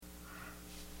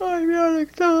I'm yawning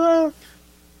so loud.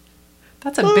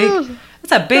 That's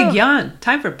a big yawn.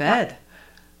 Time for bed.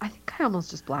 I think I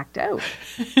almost just blacked out.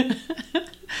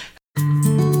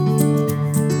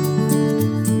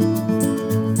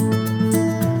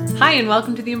 Hi, and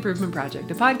welcome to The Improvement Project,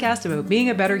 a podcast about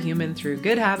being a better human through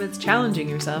good habits, challenging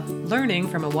yourself, learning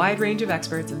from a wide range of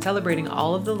experts, and celebrating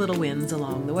all of the little wins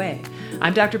along the way.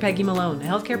 I'm Dr. Peggy Malone, a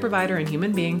healthcare provider and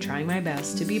human being trying my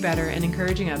best to be better and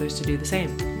encouraging others to do the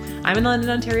same. I'm in London,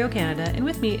 Ontario, Canada, and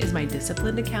with me is my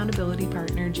disciplined accountability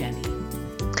partner, Jenny.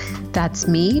 That's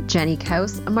me, Jenny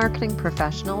Kaus, a marketing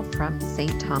professional from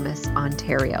St. Thomas,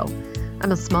 Ontario.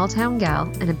 I'm a small town gal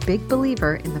and a big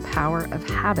believer in the power of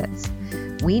habits.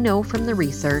 We know from the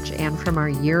research and from our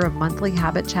year of monthly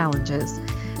habit challenges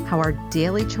how our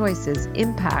daily choices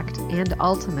impact and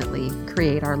ultimately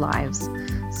create our lives.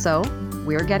 So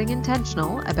we're getting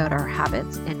intentional about our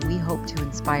habits, and we hope to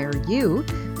inspire you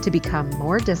to become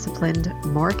more disciplined,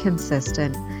 more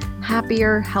consistent,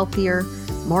 happier, healthier,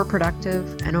 more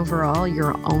productive, and overall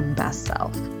your own best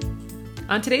self.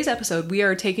 On today's episode, we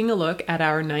are taking a look at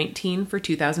our 19 for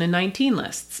 2019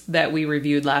 lists that we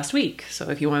reviewed last week.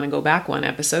 So if you want to go back one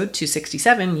episode,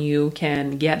 267, you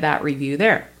can get that review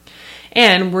there.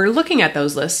 And we're looking at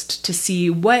those lists to see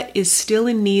what is still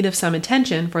in need of some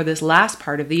attention for this last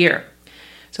part of the year.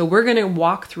 So we're going to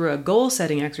walk through a goal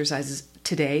setting exercises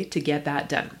today to get that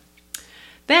done.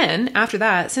 Then, after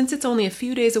that, since it's only a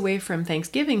few days away from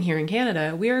Thanksgiving here in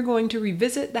Canada, we are going to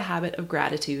revisit the habit of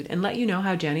gratitude and let you know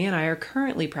how Jenny and I are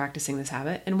currently practicing this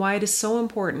habit and why it is so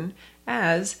important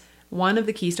as one of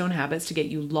the keystone habits to get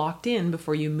you locked in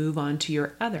before you move on to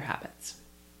your other habits.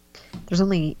 There's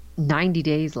only 90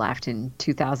 days left in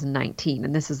 2019,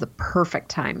 and this is the perfect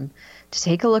time to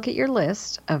take a look at your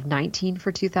list of 19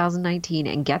 for 2019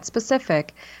 and get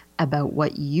specific about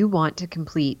what you want to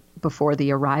complete before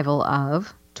the arrival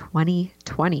of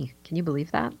 2020. Can you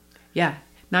believe that? Yeah,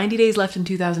 90 days left in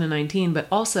 2019, but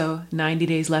also 90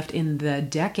 days left in the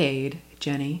decade,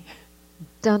 Jenny.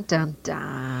 Dun, dun,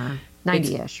 dun.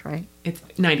 90-ish, right? It's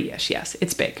 90-ish, yes.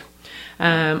 It's big.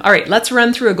 All right, let's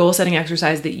run through a goal-setting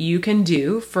exercise that you can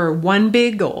do for one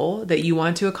big goal that you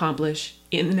want to accomplish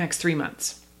in the next 3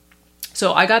 months.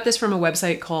 So I got this from a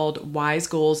website called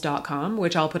wisegoals.com,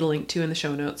 which I'll put a link to in the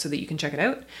show notes so that you can check it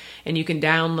out. And you can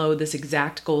download this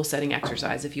exact goal-setting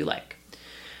exercise if you like.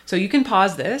 So you can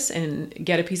pause this and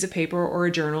get a piece of paper or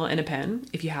a journal and a pen.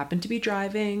 If you happen to be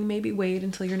driving, maybe wait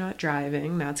until you're not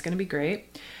driving. That's going to be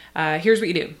great. Here's what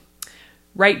you do.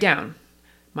 Write down,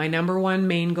 my number one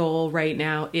main goal right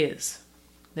now is.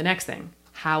 The next thing,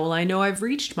 how will I know I've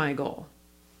reached my goal?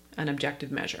 An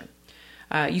objective measure.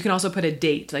 You can also put a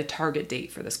date, like target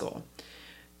date for this goal.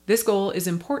 This goal is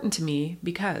important to me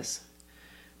because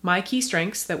my key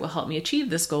strengths that will help me achieve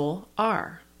this goal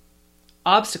are.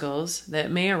 Obstacles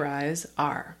that may arise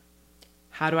are.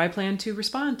 How do I plan to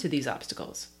respond to these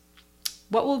obstacles?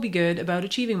 What will be good about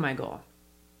achieving my goal?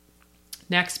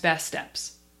 Next best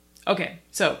steps. Okay,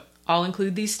 so I'll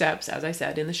include these steps, as I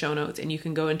said, in the show notes, and you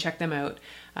can go and check them out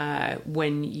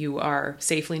when you are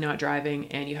safely not driving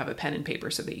and you have a pen and paper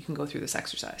so that you can go through this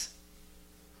exercise.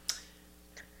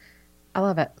 I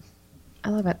love it.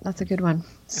 That's a good one.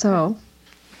 So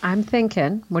I'm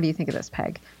thinking, what do you think of this,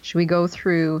 Peg? Should we go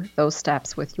through those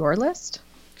steps with your list?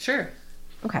 Sure.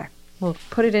 Okay. We'll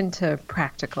put it into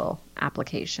practical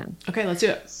application. Okay, let's do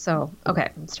it. So,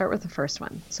 okay, let's start with the first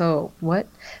one. So what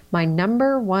my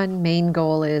number one main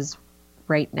goal is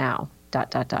right now, ...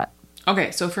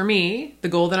 Okay, so for me, the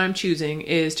goal that I'm choosing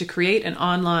is to create an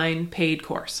online paid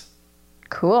course.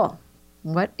 Cool.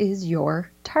 What is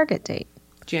your target date?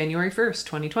 January 1st,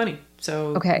 2020.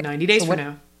 So okay. 90 days from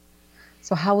now.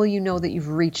 So how will you know that you've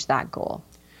reached that goal?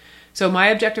 So my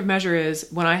objective measure is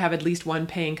when I have at least one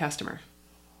paying customer.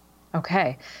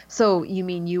 Okay. So you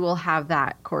mean you will have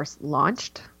that course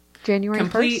launched January 1st?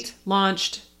 Complete,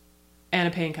 launched, and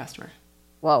a paying customer.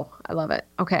 Whoa, I love it.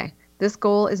 Okay. This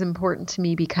goal is important to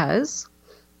me because?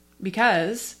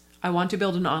 Because I want to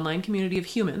build an online community of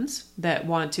humans that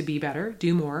want to be better,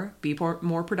 do more, be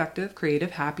more productive,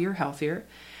 creative, happier, healthier,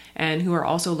 and who are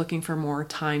also looking for more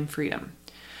time freedom.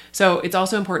 So it's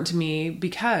also important to me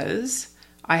because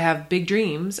I have big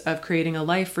dreams of creating a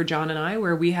life for John and I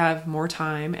where we have more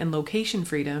time and location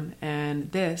freedom,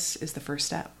 and this is the first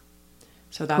step.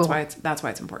 So that's cool. why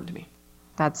it's important to me.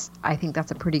 I think that's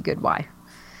a pretty good why.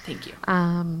 Thank you.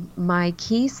 My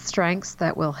key strengths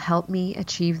that will help me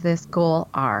achieve this goal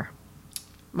are?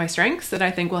 My strengths that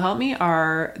I think will help me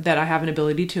are that I have an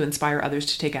ability to inspire others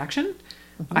to take action.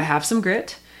 Mm-hmm. I have some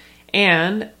grit,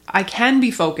 and I can be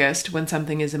focused when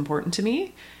something is important to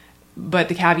me. But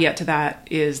the caveat to that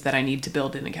is that I need to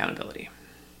build in accountability.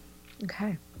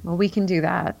 Okay. Well, we can do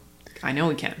that. I know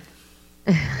we can.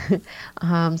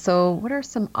 So what are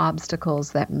some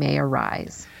obstacles that may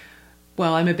arise?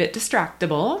 Well, I'm a bit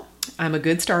distractible. I'm a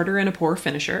good starter and a poor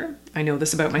finisher. I know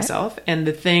this about Okay. myself. And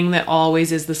the thing that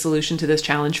always is the solution to this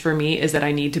challenge for me is that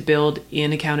I need to build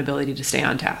in accountability to stay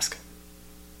on task.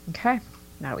 Okay.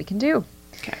 That we can do.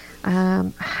 Okay.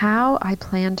 How I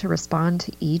plan to respond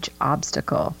to each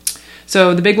obstacle.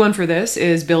 So the big one for this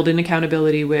is build in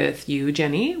accountability with you,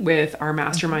 Jenny, with our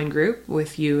mastermind group,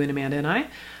 with you and Amanda and I.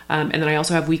 And then I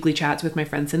also have weekly chats with my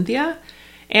friend Cynthia.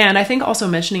 And I think also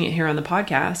mentioning it here on the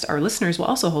podcast, our listeners will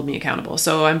also hold me accountable.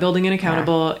 So I'm building in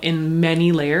accountable in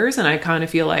many layers. And I kind of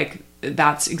feel like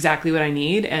that's exactly what I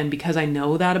need. And because I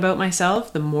know that about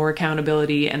myself, the more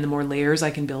accountability and the more layers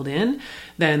I can build in,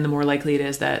 then the more likely it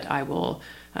is that I will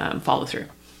follow through.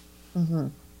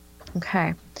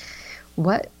 Okay.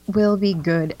 What will be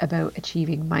good about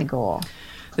achieving my goal?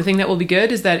 The thing that will be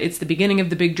good is that it's the beginning of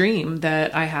the big dream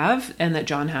that I have and that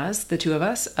John has, the two of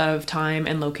us, of time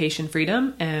and location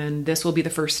freedom. And this will be the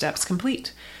first steps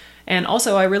complete. And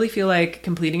also, I really feel like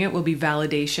completing it will be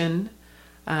validation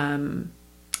and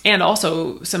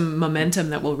also some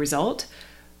momentum that will result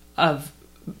of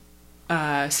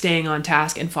staying on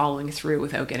task and following through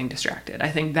without getting distracted. I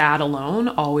think that alone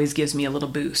always gives me a little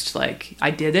boost. Like,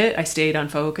 I did it. I stayed on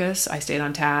focus. I stayed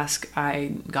on task.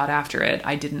 I got after it.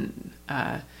 I didn't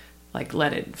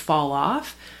let it fall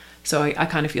off. So I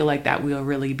kind of feel like that will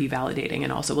really be validating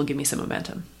and also will give me some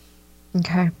momentum.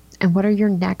 Okay. And what are your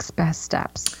next best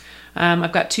steps?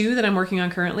 I've got two that I'm working on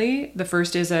currently. The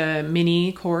first is a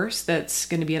mini course that's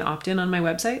going to be an opt-in on my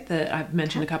website that I've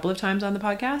mentioned a couple of times on the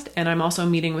podcast. And I'm also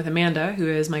meeting with Amanda, who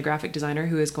is my graphic designer,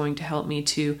 who is going to help me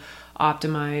to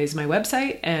optimize my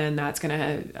website. And that's going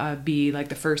to be like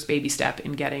the first baby step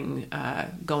in getting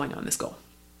going on this goal.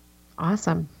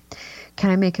 Awesome. Can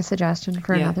I make a suggestion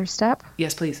for Yeah. another step?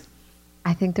 Yes, please.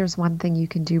 I think there's one thing you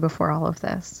can do before all of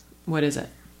this. What is it?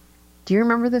 Do you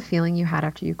remember the feeling you had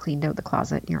after you cleaned out the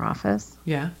closet in your office?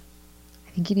 Yeah.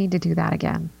 I think you need to do that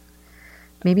again.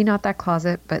 Maybe not that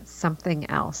closet, but something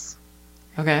else.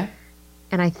 Okay.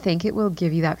 And I think it will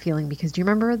give you that feeling because do you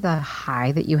remember the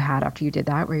high that you had after you did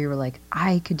that where you were like,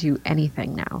 I could do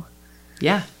anything now?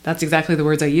 Yeah, that's exactly the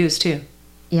words I used too.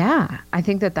 Yeah, I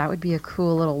think that would be a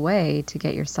cool little way to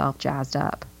get yourself jazzed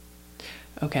up.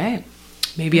 Okay.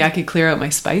 Maybe I could clear out my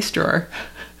spice drawer.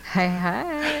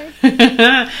 Hey.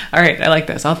 All right. I like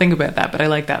this. I'll think about that, but I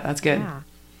like that. That's good. Yeah,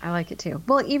 I like it too.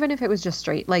 Well, even if it was just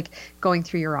straight, like going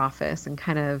through your office and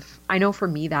kind of, I know for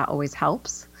me that always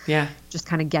helps. Yeah. Just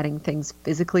kind of getting things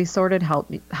physically sorted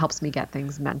helps me get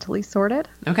things mentally sorted.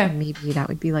 Okay. And maybe that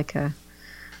would be like I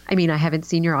haven't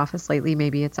seen your office lately.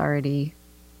 Maybe it's already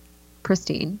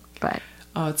pristine, but.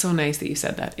 Oh, it's so nice that you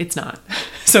said that. It's not.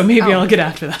 So maybe I'll get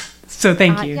after that. So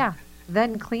thank you. Yeah.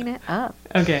 Then clean it up.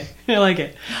 Okay. I like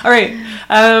it. All right.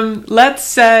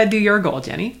 Let's do your goal,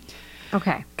 Jenny.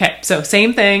 Okay. Okay. So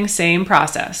same thing, same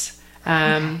process.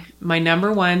 My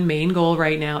number one main goal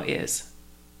right now is.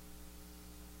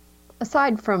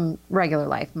 Aside from regular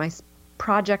life, my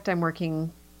project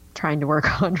I'm trying to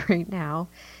work on right now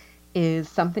is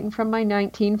something from my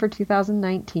 19 for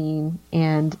 2019.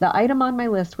 And the item on my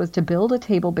list was to build a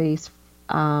table base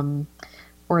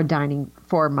or a dining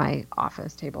for my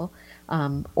office table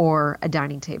or a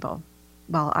dining table.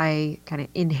 Well, I kind of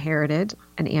inherited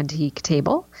an antique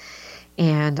table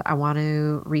and I want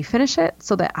to refinish it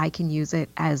so that I can use it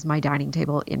as my dining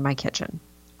table in my kitchen.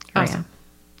 Awesome.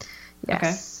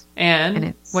 Yes. Okay.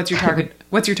 And what's your target?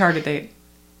 What's your target date?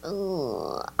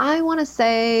 I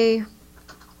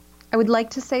would like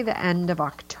to say the end of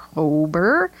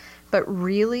October, but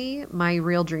really my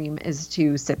real dream is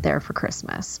to sit there for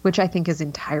Christmas, which I think is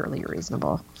entirely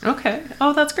reasonable. Okay.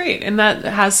 Oh, that's great. And that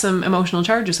has some emotional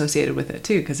charge associated with it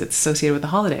too, because it's associated with the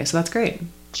holiday. So that's great.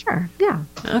 Sure. Yeah.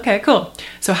 Okay, cool.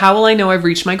 So how will I know I've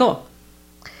reached my goal?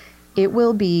 It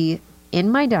will be in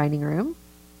my dining room.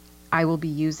 I will be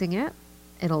using it.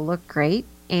 It'll look great.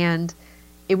 And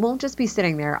it won't just be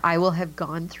sitting there. I will have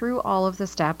gone through all of the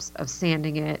steps of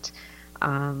sanding it,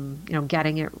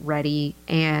 getting it ready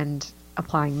and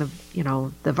applying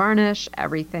the varnish,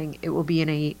 everything. It will be in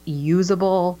a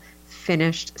usable,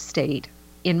 finished state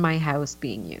in my house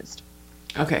being used.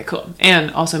 Okay, cool.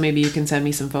 And also maybe you can send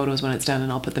me some photos when it's done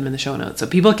and I'll put them in the show notes so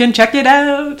people can check it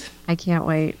out. I can't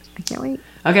wait.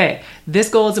 Okay, this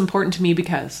goal is important to me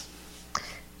because...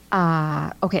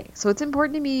 Okay, so it's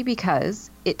important to me because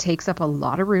it takes up a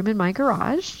lot of room in my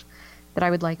garage that I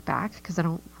would like back because I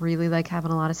don't really like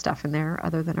having a lot of stuff in there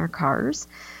other than our cars.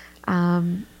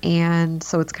 And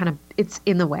so it's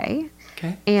in the way.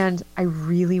 Okay. And I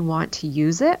really want to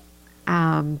use it.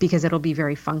 because it'll be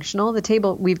very functional. The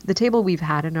table we've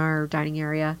had in our dining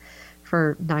area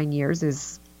for 9 years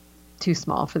is too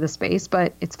small for the space,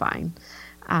 but it's fine.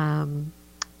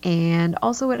 And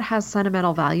also it has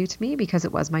sentimental value to me because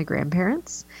it was my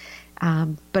grandparents.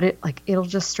 But it'll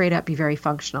just straight up be very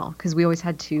functional because we always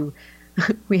had to,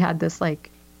 we had this like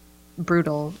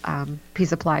brutal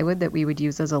piece of plywood that we would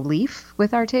use as a leaf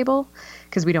with our table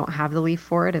because we don't have the leaf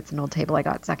for it. It's an old table I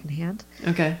got secondhand.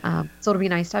 Okay. So it'll be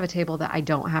nice to have a table that I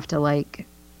don't have to like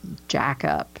jack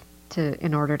up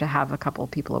in order to have a couple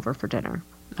people over for dinner.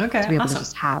 Okay. To be able awesome. to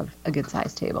just have a good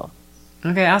sized table.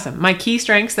 Okay. Awesome. My key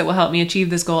strengths that will help me achieve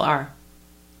this goal are?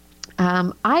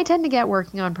 I tend to get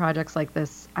working on projects like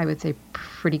this, I would say,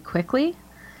 pretty quickly.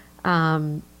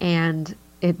 And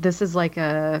this is like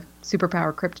a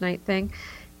superpower kryptonite thing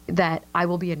that I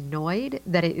will be annoyed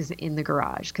that it is in the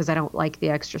garage because I don't like the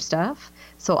extra stuff.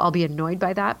 So I'll be annoyed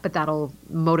by that, but that'll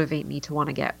motivate me to want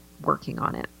to get working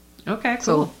on it. Okay, cool.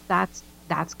 So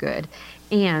that's good.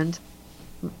 And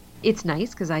it's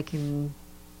nice because I can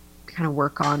kind of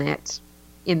work on it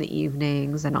in the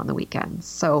evenings and on the weekends.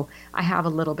 So I have a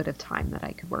little bit of time that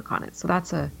I could work on it. So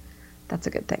that's a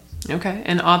good thing. Okay.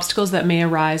 And obstacles that may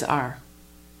arise are?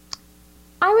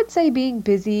 I would say being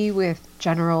busy with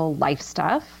general life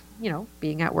stuff,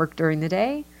 being at work during the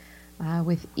day,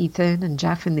 with Ethan and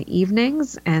Jeff in the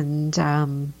evenings. And,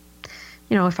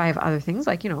 if I have other things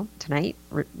like, tonight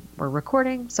we're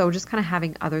recording. So just kind of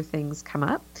having other things come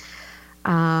up.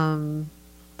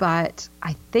 But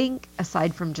I think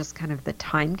aside from just kind of the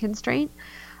time constraint,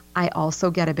 I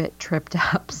also get a bit tripped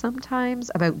up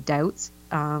sometimes about doubts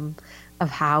of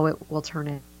how it will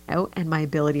turn out and my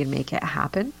ability to make it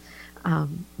happen.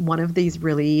 One of these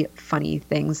really funny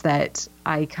things that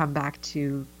I come back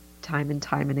to time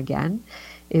and again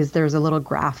is there's a little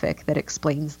graphic that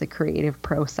explains the creative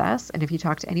process. And if you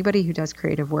talk to anybody who does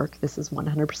creative work, this is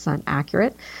 100%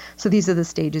 accurate. So these are the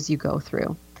stages you go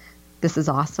through. This is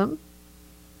awesome.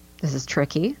 This is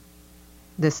tricky.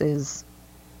 This is,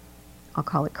 I'll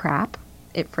call it crap.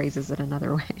 It phrases it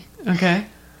another way. Okay.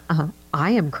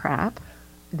 I am crap.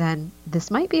 Then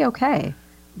this might be okay.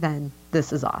 Then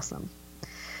this is awesome.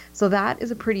 So that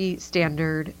is a pretty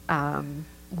standard, when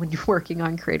you're working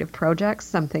on creative projects,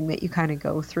 something that you kind of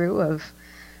go through of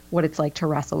what it's like to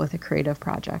wrestle with a creative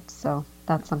project. So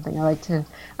that's something I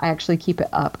actually keep it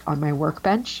up on my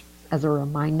workbench as a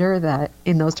reminder that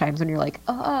in those times when you're like,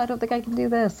 I don't think I can do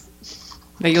this.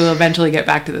 That you'll eventually get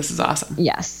back to this is awesome.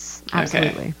 Yes,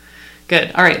 absolutely. Okay.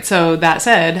 Good. All right. So that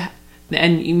said,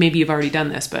 and maybe you've already done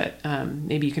this, but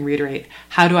maybe you can reiterate,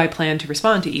 how do I plan to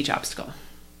respond to each obstacle?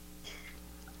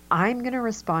 I'm going to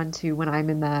respond to when I'm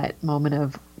in that moment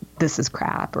of this is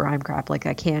crap or I'm crap, like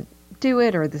I can't do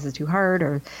it or this is too hard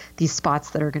or these spots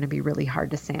that are going to be really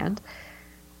hard to sand.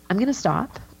 I'm going to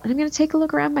stop and I'm going to take a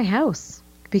look around my house.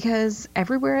 Because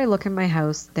everywhere I look in my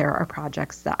house, there are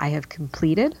projects that I have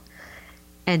completed.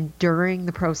 And during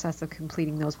the process of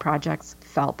completing those projects,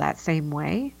 felt that same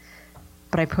way.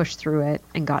 But I pushed through it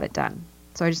and got it done.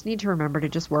 So I just need to remember to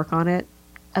just work on it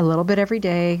a little bit every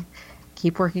day,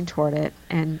 keep working toward it,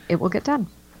 and it will get done.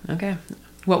 Okay.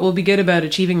 What will be good about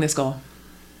achieving this goal?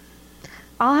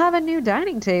 I'll have a new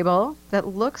dining table that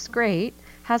looks great,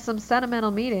 has some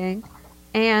sentimental meaning,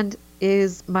 and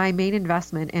is my main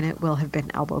investment in it will have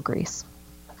been elbow grease.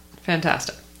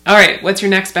 Fantastic. All right. What's your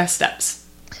next best steps?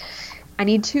 I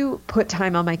need to put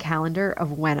time on my calendar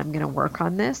of when I'm going to work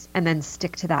on this and then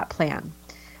stick to that plan.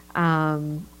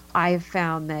 I've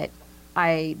found that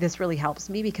this really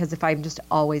helps me because if I'm just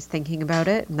always thinking about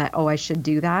it and that, I should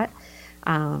do that,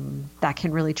 that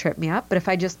can really trip me up. But if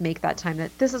I just make that time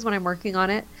that this is when I'm working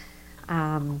on it,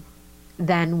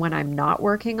 then when I'm not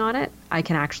working on it, I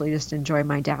can actually just enjoy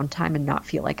my downtime and not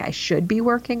feel like I should be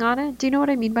working on it. Do you know what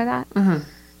I mean by that? Mm-hmm.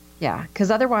 Yeah, because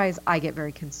otherwise I get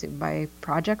very consumed by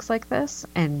projects like this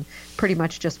and pretty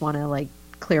much just want to like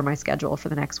clear my schedule for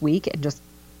the next week and just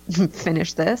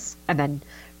finish this and then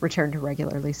return to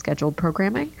regularly scheduled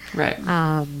programming. Right.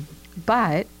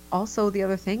 But also the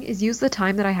other thing is use the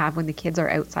time that I have when the kids are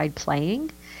outside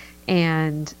playing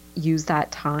and use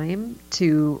that time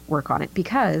to work on it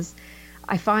because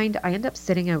I find I end up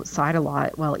sitting outside a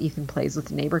lot while Ethan plays with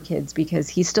the neighbor kids because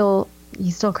he's still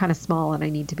kind of small and I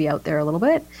need to be out there a little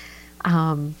bit.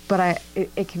 But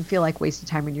it can feel like wasted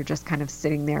time when you're just kind of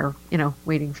sitting there,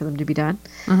 waiting for them to be done.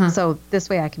 Mm-hmm. So this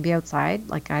way I can be outside.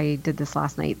 Like I did this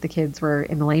last night. The kids were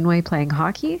in the laneway playing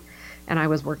hockey and I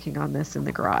was working on this in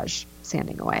the garage,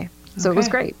 sanding away. So it was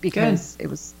great because it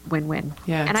was win-win.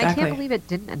 Yeah, and exactly. I can't believe it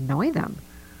didn't annoy them.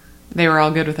 They were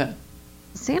all good with it.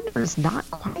 Sander's not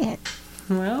quiet.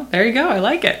 Well, there you go. I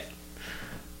like it.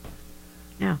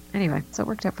 Yeah. Anyway, so it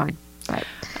worked out fine. But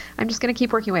I'm just going to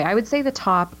keep working away. I would say the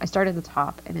top, I started the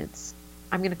top, and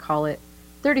I'm going to call it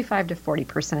 35 to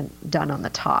 40% done on the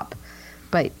top.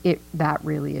 But that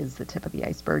really is the tip of the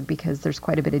iceberg because there's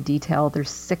quite a bit of detail. There's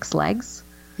 6 legs.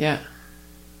 Yeah.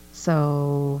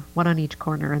 So 1 on each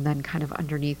corner, and then kind of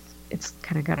underneath, it's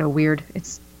kind of got a weird,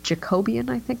 it's Jacobean,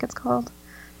 I think it's called,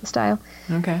 the style.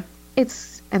 Okay.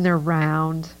 And they're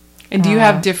round. And do you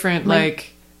have different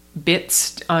like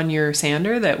bits on your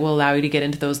sander that will allow you to get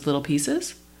into those little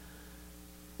pieces?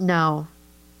 No.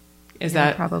 Is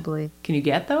that probably? Can you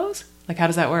get those? Like, how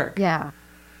does that work? Yeah.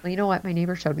 Well, you know what? My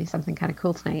neighbor showed me something kind of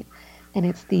cool tonight, and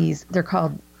it's they're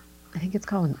called, I think it's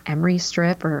called an emery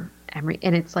strip or emery,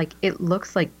 and it's like, it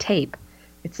looks like tape.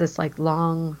 It's this like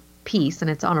long piece,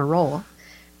 and it's on a roll,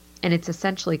 and it's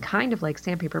essentially kind of like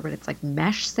sandpaper, but it's like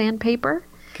mesh sandpaper.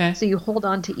 Okay. So you hold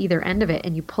on to either end of it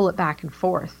and you pull it back and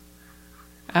forth.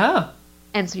 Oh.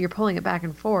 And so you're pulling it back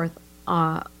and forth,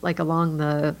 like along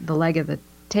the leg of the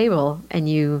table, and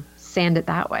you sand it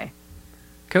that way.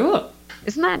 Cool.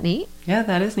 Isn't that neat? Yeah,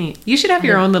 that is neat. You should have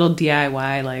your own little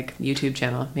DIY like YouTube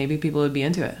channel. Maybe people would be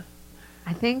into it.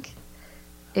 I think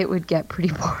it would get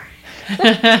pretty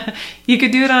boring. You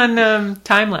could do it on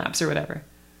time lapse or whatever.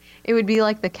 It would be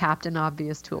like the Captain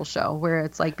Obvious Tool show, where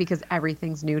it's like, because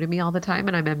everything's new to me all the time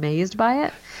and I'm amazed by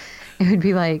it, it would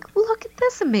be like, look at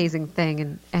this amazing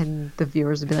thing. And the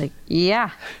viewers would be like, yeah,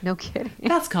 no kidding.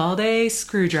 That's called a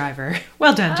screwdriver.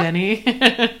 Well done, Jenny.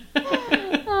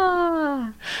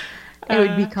 It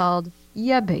would be called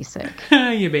Yeah Basic.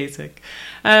 You basic.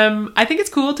 I think it's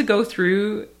cool to go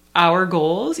through our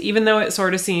goals, even though it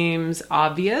sort of seems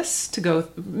obvious to go.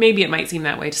 Maybe it might seem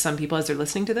that way to some people as they're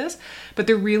listening to this, but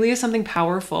there really is something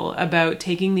powerful about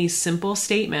taking these simple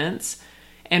statements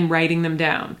and writing them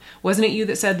down. Wasn't it you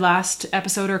that said last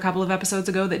episode or a couple of episodes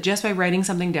ago that just by writing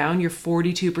something down, you're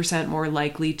 42% more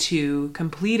likely to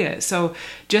complete it? So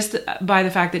just by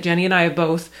the fact that Jenny and I have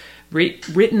both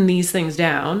written these things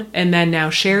down and then now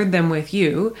shared them with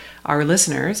you, our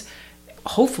listeners,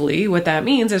 hopefully what that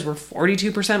means is we're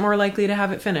 42% more likely to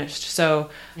have it finished. So,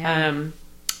 Yeah.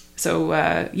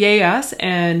 Yay us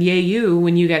and yay you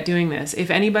when you get doing this.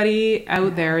 If anybody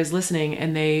out there is listening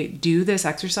and they do this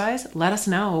exercise, let us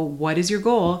know what is your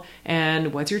goal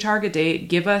and what's your target date.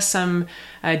 Give us some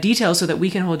details so that we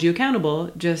can hold you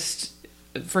accountable. Just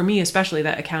for me, especially,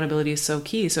 that accountability is so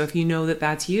key. So if you know that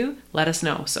that's you, let us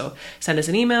know. So send us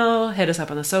an email, hit us up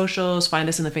on the socials, find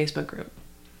us in the Facebook group.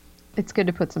 It's good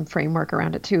to put some framework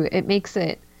around it too. It makes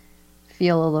it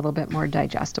feel a little bit more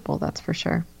digestible, that's for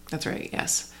sure. That's right,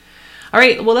 yes. All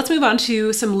right, well, let's move on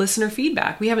to some listener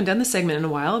feedback. We haven't done this segment in a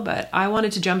while, but I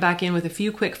wanted to jump back in with a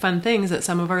few quick fun things that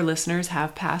some of our listeners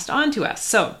have passed on to us.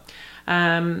 So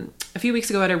a few weeks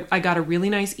ago, I got a really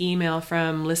nice email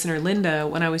from listener Linda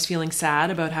when I was feeling sad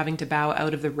about having to bow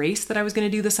out of the race that I was going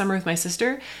to do this summer with my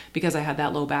sister because I had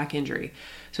that low back injury.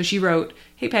 So she wrote,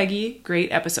 "Hey Peggy,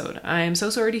 great episode. I am so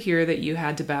sorry to hear that you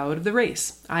had to bow out of the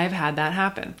race. I have had that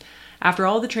happen. After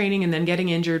all the training and then getting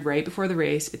injured right before the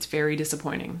race, it's very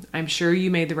disappointing. I'm sure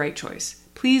you made the right choice.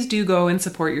 Please do go and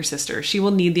support your sister. She will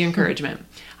need the encouragement.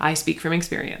 I speak from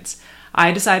experience.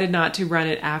 I decided not to run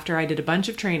it after I did a bunch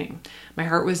of training. My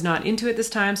heart was not into it this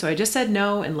time, so I just said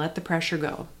no and let the pressure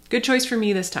go. Good choice for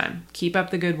me this time. Keep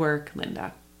up the good work,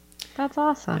 Linda." That's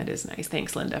awesome. That is nice.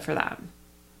 Thanks, Linda, for that.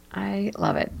 I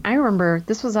love it. I remember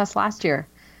this was us last year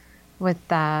with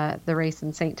the race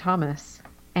in St. Thomas,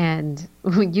 and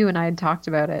you and I had talked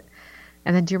about it.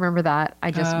 And then do you remember that?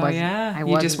 I just wasn't. Yeah.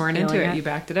 You just weren't into it. You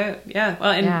backed it out. Yeah.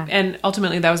 Well, and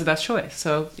ultimately that was the best choice.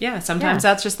 So yeah, sometimes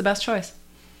that's just the best choice.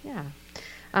 Yeah.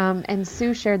 And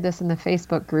Sue shared this in the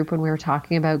Facebook group when we were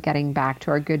talking about getting back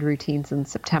to our good routines in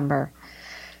September.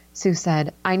 Sue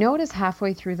said, "I know it is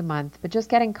halfway through the month, but just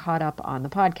getting caught up on the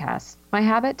podcast. My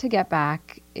habit to get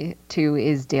back to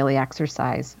is daily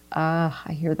exercise." I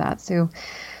hear that, Sue.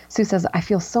 Sue says, "I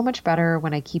feel so much better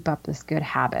when I keep up this good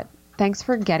habit. Thanks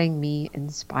for getting me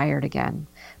inspired again.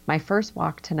 My first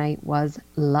walk tonight was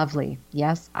lovely.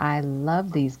 Yes, I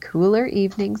love these cooler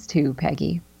evenings too,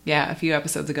 Peggy." Yeah, a few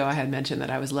episodes ago, I had mentioned that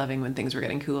I was loving when things were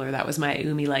getting cooler. That was my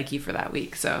Umi likey for that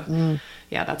week. So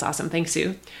yeah, that's awesome. Thanks,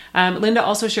 Sue. Linda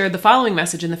also shared the following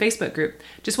message in the Facebook group.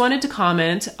 "Just wanted to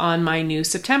comment on my new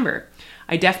September.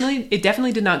 It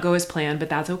definitely did not go as planned, but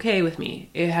that's okay with me.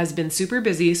 It has been super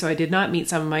busy, so I did not meet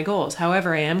some of my goals.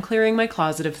 However, I am clearing my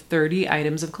closet of 30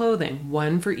 items of clothing,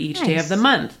 one for each day of the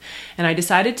month. And I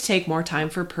decided to take more time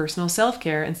for personal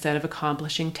self-care instead of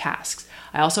accomplishing tasks.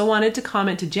 I also wanted to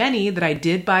comment to Jenny that I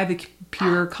did buy the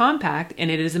Pure Compact, and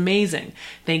it is amazing.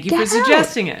 Thank you for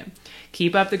suggesting it.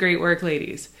 Keep up the great work,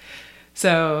 ladies."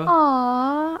 So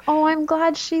Oh, I'm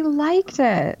glad she liked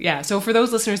it. yeah, so for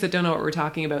those listeners that don't know what we're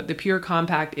talking about, the Pure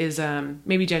Compact is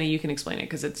maybe Jenny, you can explain it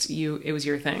because it was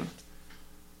your thing.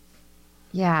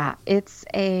 Yeah,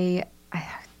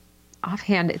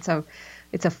 offhand, it's a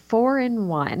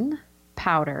 4-in-1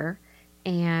 powder,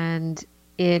 and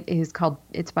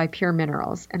it's by Pure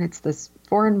Minerals, and it's this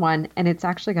 4-in-1, and it's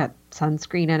actually got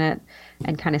sunscreen in it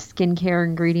and kind of skincare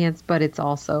ingredients, but it's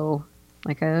also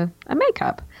like a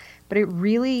makeup. But it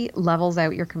really levels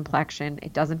out your complexion.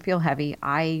 It doesn't feel heavy.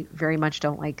 I very much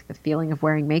don't like the feeling of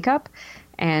wearing makeup,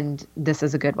 and this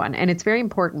is a good one. And it's very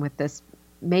important with this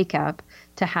makeup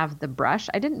to have the brush.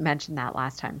 I didn't mention that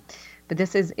last time, but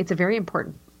it's a very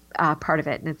important part of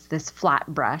it, and it's this flat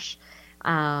brush.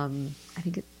 I'm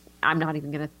not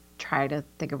even going to try to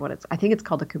think of I think it's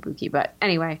called a kabuki, but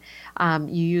anyway,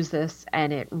 you use this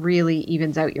and it really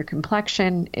evens out your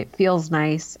complexion. It feels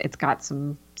nice. It's got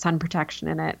some sun protection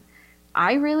in it.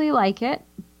 I really like it.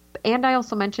 And I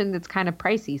also mentioned it's kind of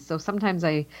pricey. So sometimes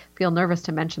I feel nervous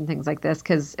to mention things like this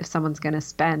because if someone's going to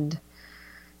spend,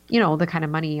 the kind of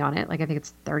money on it, like I think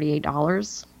it's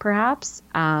 $38 perhaps.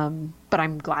 But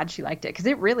I'm glad she liked it because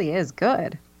it really is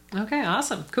good. Okay,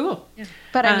 awesome. Cool. Yeah.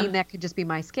 But I mean, that could just be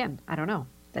my skin. I don't know.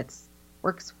 That's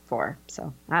works for.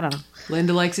 So I don't know.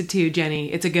 Linda likes it too,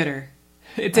 Jenny. It's a gooder.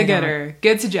 It's a gooder.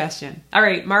 Good suggestion. All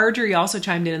right. Marjorie also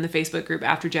chimed in the Facebook group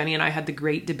after Jenny and I had the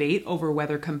great debate over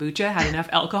whether kombucha had enough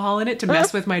alcohol in it to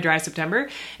mess with my dry September.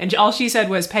 And all she said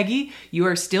was, Peggy, you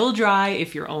are still dry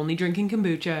if you're only drinking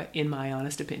kombucha, in my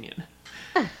honest opinion.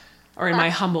 Or in my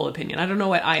humble opinion. I don't know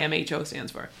what IMHO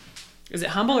stands for. Is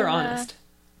it humble or honest?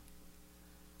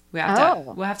 We'll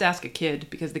have to ask a kid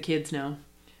because the kids know.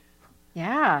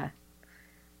 Yeah.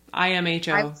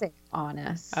 IMHO. I would say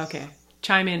honest. Okay.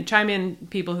 Chime in,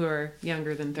 people who are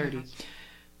younger than 30.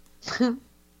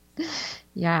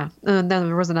 Yeah. And then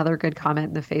there was another good comment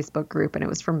in the Facebook group, and it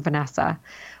was from Vanessa.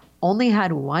 Only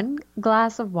had 1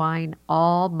 glass of wine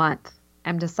all month.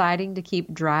 I'm deciding to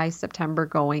keep dry September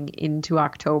going into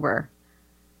October.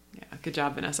 Yeah. Good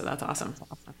job, Vanessa. That's awesome.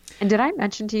 And did I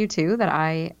mention to you too that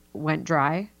I went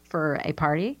dry for a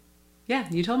party? Yeah,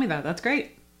 you told me that. That's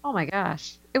great. Oh my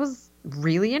gosh. It was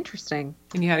really interesting.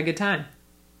 And you had a good time.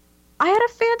 I had a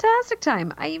fantastic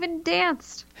time. I even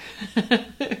danced.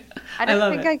 I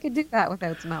don't think I could do that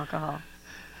without some alcohol.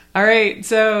 All right.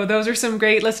 So those are some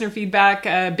great listener feedback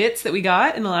bits that we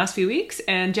got in the last few weeks.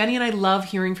 And Jenny and I love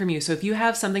hearing from you. So if you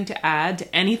have something to add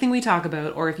to anything we talk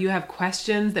about, or if you have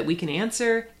questions that we can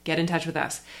answer, get in touch with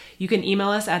us. You can email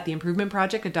us at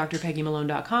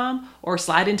theimprovementproject@drpeggymalone.com or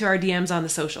slide into our DMs on the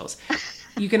socials.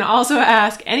 You can also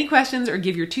ask any questions or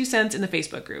give your 2 cents in the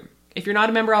Facebook group. If you're not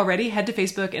a member already, head to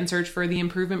Facebook and search for The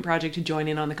Improvement Project to join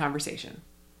in on the conversation.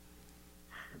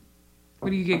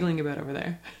 What are you giggling about over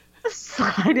there?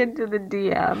 Slide into the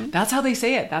DM. That's how they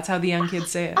say it. That's how the young kids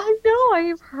say it. I know.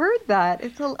 I've heard that.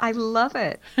 I love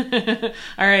it. All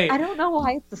right. I don't know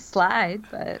why it's a slide,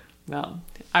 but... Well,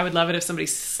 I would love it if somebody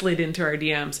slid into our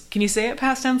DMs. Can you say it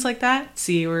past tense like that?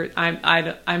 See,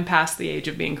 I'm past the age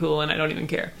of being cool and I don't even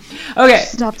care. Okay.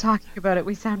 Stop talking about it.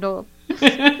 We sound old. All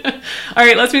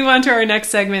right, let's move on to our next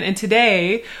segment. And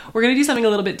today we're going to do something a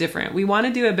little bit different. We want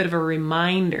to do a bit of a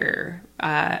reminder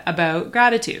about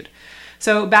gratitude.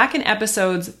 So back in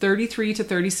episodes 33 to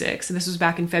 36, and this was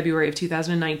back in February of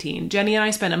 2019, Jenny and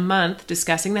I spent a month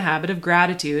discussing the habit of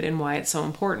gratitude and why it's so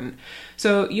important.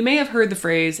 So you may have heard the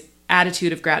phrase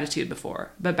attitude of gratitude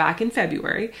before, but back in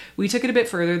February, we took it a bit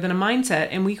further than a mindset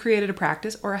and we created a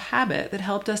practice or a habit that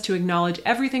helped us to acknowledge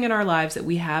everything in our lives that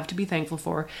we have to be thankful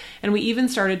for, and we even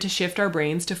started to shift our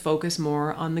brains to focus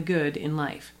more on the good in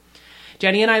life.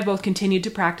 Jenny and I have both continued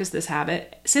to practice this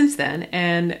habit since then,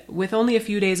 and with only a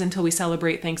few days until we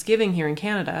celebrate Thanksgiving here in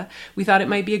Canada, we thought it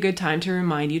might be a good time to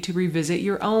remind you to revisit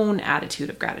your own attitude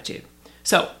of gratitude.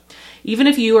 So, even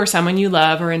if you or someone you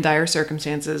love are in dire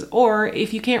circumstances, or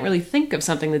if you can't really think of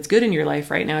something that's good in your life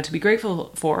right now to be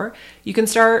grateful for, you can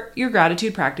start your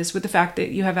gratitude practice with the fact that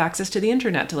you have access to the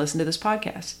internet to listen to this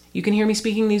podcast. You can hear me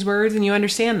speaking these words and you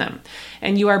understand them,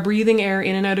 and you are breathing air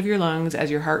in and out of your lungs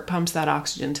as your heart pumps that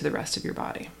oxygen to the rest of your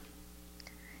body.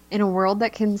 In a world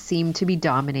that can seem to be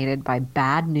dominated by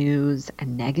bad news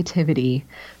and negativity,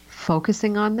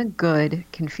 focusing on the good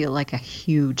can feel like a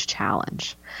huge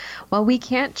challenge. While we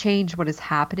can't change what is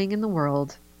happening in the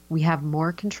world, we have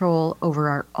more control over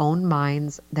our own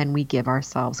minds than we give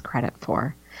ourselves credit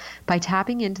for. By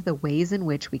tapping into the ways in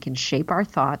which we can shape our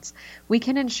thoughts, we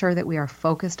can ensure that we are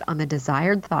focused on the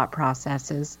desired thought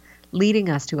processes, leading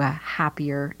us to a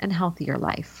happier and healthier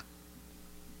life.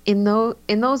 In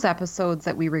those episodes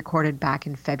that we recorded back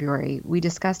in February, we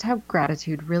discussed how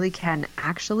gratitude really can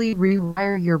actually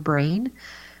rewire your brain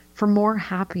for more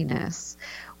happiness.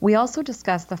 We also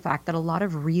discussed the fact that a lot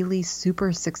of really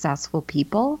super successful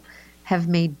people have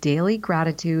made daily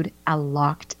gratitude a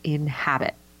locked-in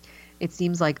habit. It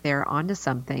seems like they're onto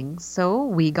something, so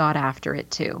we got after it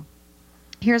too.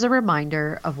 Here's a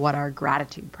reminder of what our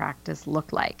gratitude practice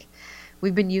looked like.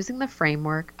 We've been using the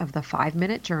framework of the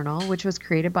 5-minute journal, which was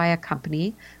created by a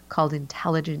company called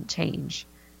Intelligent Change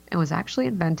and was actually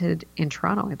invented in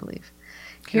Toronto, I believe.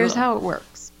 Here's how it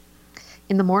works.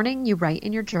 In the morning, you write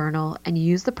in your journal and you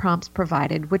use the prompts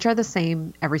provided, which are the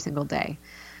same every single day.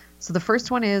 So the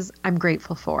first one is, I'm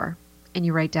grateful for, and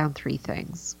you write down 3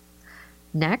 things.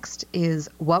 Next is,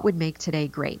 what would make today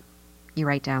great? You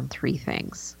write down 3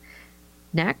 things.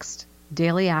 Next,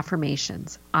 daily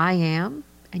affirmations. I am,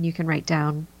 and you can write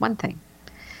down 1 thing.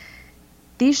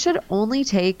 These should only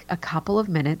take a couple of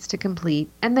minutes to complete,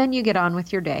 and then you get on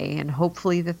with your day, and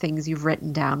hopefully the things you've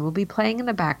written down will be playing in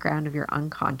the background of your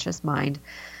unconscious mind,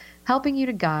 helping you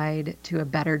to guide to a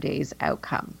better day's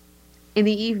outcome. In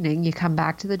the evening, you come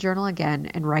back to the journal again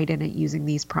and write in it using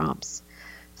these prompts.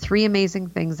 3 amazing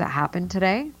things that happened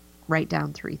today, write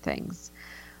down 3 things.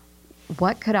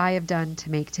 What could I have done to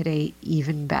make today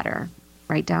even better?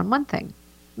 Write down 1 thing.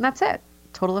 And that's it.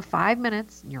 Total of 5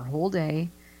 minutes in your whole day,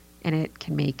 and it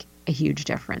can make a huge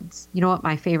difference. You know what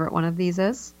my favorite one of these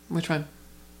is? Which one?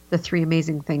 The 3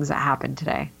 amazing things that happened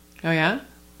today. Oh, yeah?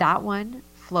 That one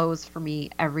flows for me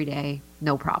every day,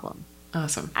 no problem.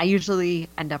 Awesome. I usually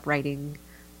end up writing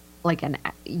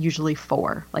usually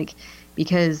 4,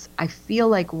 because I feel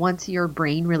like once your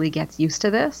brain really gets used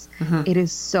to this, it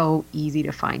is so easy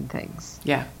to find things.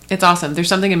 Yeah, it's awesome. There's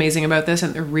something amazing about this,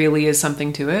 and there really is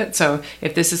something to it. So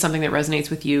if this is something that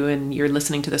resonates with you and you're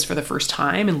listening to this for the first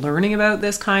time and learning about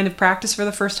this kind of practice for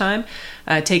the first time,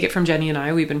 take it from Jenny and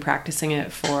I. We've been practicing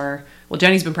it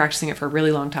Jenny's been practicing it for a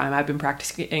really long time. I've been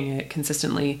practicing it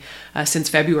consistently since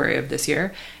February of this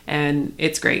year, and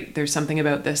it's great. There's something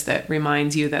about this that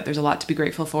reminds you that there's a lot to be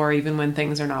grateful for, even when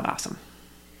things are not awesome.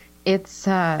 It's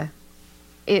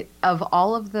of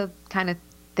all of the kind of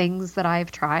things that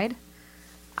I've tried,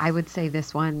 I would say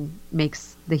this one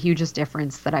makes the hugest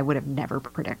difference that I would have never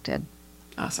predicted.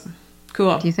 Awesome.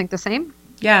 Cool. Do you think the same?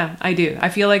 Yeah, I do. I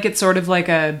feel like it's sort of like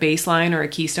a baseline or a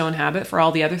keystone habit for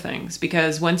all the other things,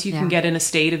 because once you can get in a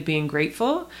state of being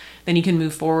grateful, then you can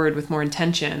move forward with more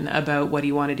intention about what do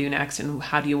you want to do next and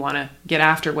how do you want to get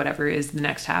after whatever is the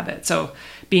next habit. So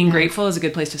being grateful is a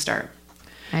good place to start.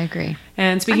 I agree.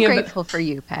 And speaking I'm grateful for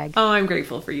you, Peg. Oh, I'm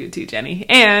grateful for you too, Jenny.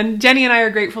 And Jenny and I are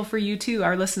grateful for you too,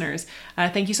 our listeners.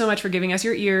 Thank you so much for giving us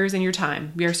your ears and your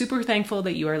time. We are super thankful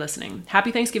that you are listening.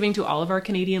 Happy Thanksgiving to all of our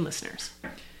Canadian listeners.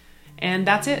 And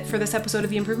that's it for this episode of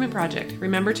The Improvement Project.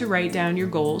 Remember to write down your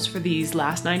goals for these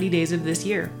last 90 days of this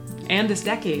year and this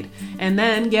decade, and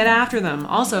then get after them.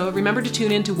 Also, remember to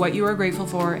tune in to what you are grateful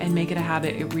for and make it a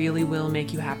habit. It really will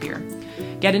make you happier.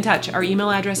 Get in touch. Our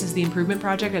email address is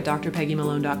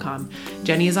theimprovementproject@drpeggymalone.com.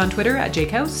 Jenny is on Twitter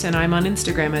 @JakeHouse, and I'm on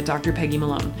Instagram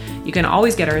 @drpeggymalone. You can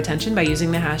always get our attention by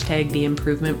using the hashtag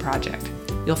 #TheImprovementProject.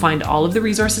 You'll find all of the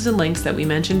resources and links that we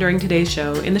mentioned during today's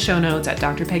show in the show notes at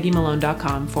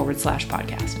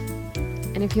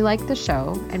drpeggymalone.com/podcast. And if you like the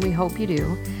show, and we hope you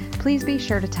do, please be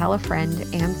sure to tell a friend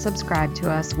and subscribe to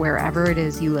us wherever it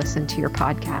is you listen to your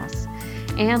podcasts.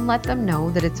 And let them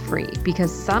know that it's free,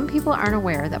 because some people aren't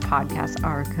aware that podcasts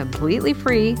are completely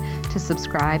free to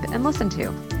subscribe and listen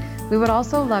to. We would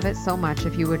also love it so much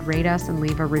if you would rate us and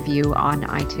leave a review on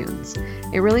iTunes.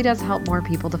 It really does help more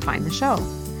people to find the show.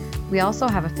 We also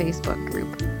have a Facebook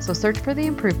group, so search for The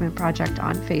Improvement Project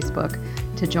on Facebook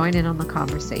to join in on the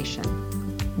conversation.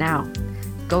 Now,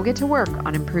 go get to work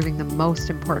on improving the most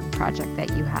important project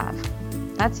that you have.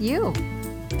 That's you.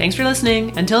 Thanks for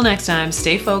listening. Until next time,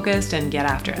 stay focused and get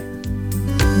after it.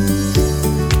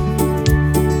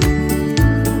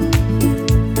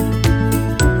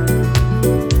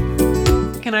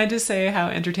 Can I just say how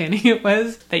entertaining it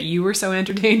was that you were so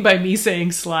entertained by me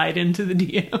saying slide into the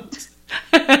DMs?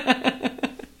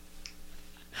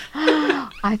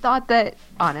 I thought that,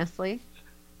 honestly,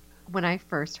 when I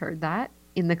first heard that,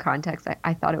 in the context,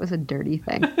 I thought it was a dirty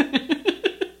thing.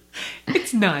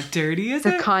 It's not dirty, is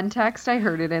it? The context I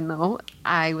heard it in, though,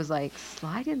 I was like,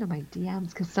 slide into my DMs,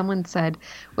 because someone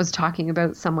was talking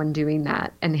about someone doing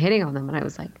that and hitting on them, and I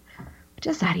was like, what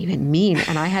does that even mean?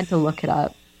 And I had to look it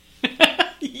up.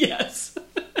 Yes.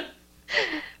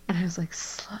 And I was like,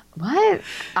 what?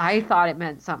 I thought it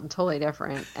meant something totally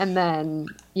different. And then,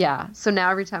 yeah. So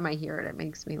now every time I hear it, it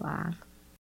makes me laugh.